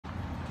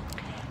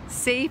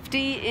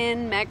Safety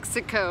in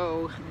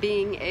Mexico,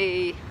 being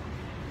a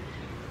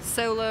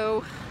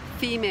solo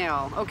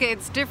female. Okay,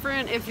 it's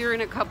different if you're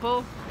in a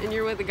couple and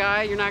you're with a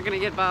guy, you're not going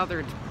to get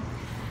bothered.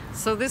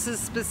 So this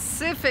is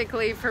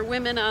specifically for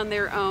women on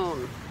their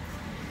own.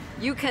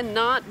 You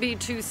cannot be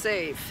too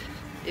safe.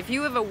 If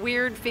you have a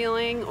weird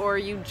feeling or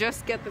you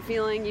just get the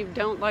feeling you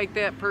don't like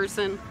that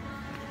person,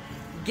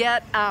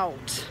 get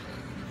out.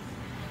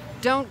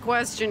 Don't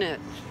question it.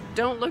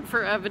 Don't look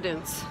for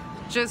evidence.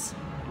 Just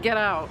get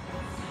out.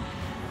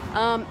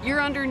 You're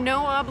under no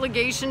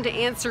obligation to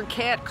answer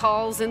cat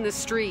calls in the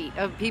street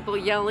of people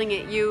yelling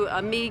at you,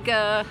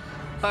 amiga,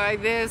 buy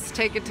this,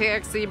 take a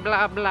taxi,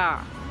 blah,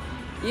 blah.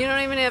 You don't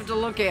even have to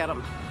look at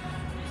them.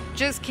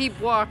 Just keep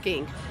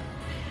walking.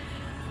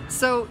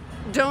 So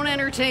don't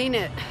entertain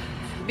it,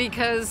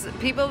 because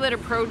people that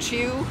approach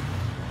you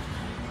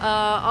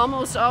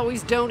almost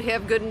always don't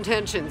have good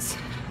intentions.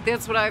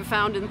 That's what I've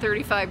found in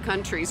 35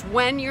 countries.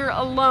 When you're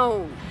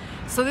alone.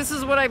 So this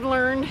is what I've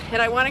learned,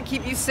 and I want to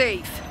keep you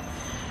safe.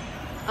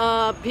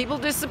 People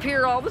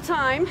disappear all the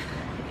time,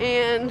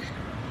 and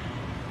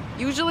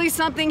usually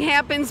something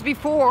happens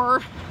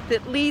before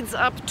that leads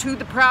up to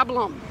the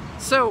problem.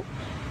 So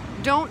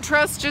don't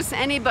trust just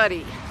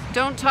anybody.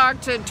 Don't talk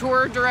to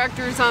tour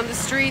directors on the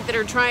street that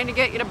are trying to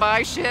get you to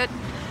buy shit.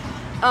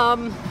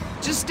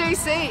 Just stay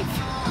safe.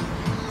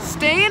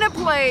 Stay in a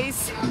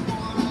place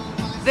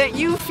that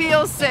you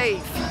feel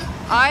safe.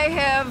 I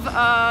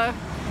have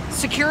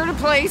secured a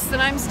place that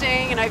I'm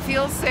staying and I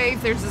feel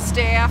safe. There's a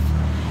staff.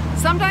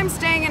 Sometimes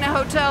staying in a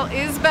hotel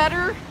is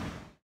better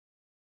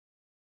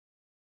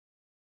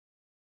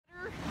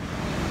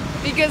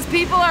because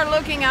people are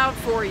looking out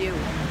for you.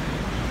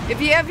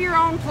 If you have your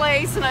own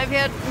place, and I've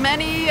had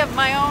many of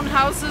my own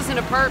houses and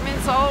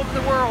apartments all over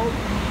the world,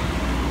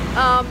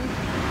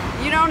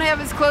 you don't have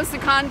as close a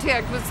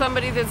contact with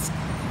somebody that's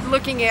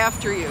looking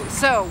after you.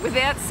 So with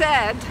that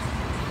said,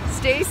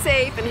 stay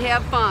safe and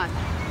have fun.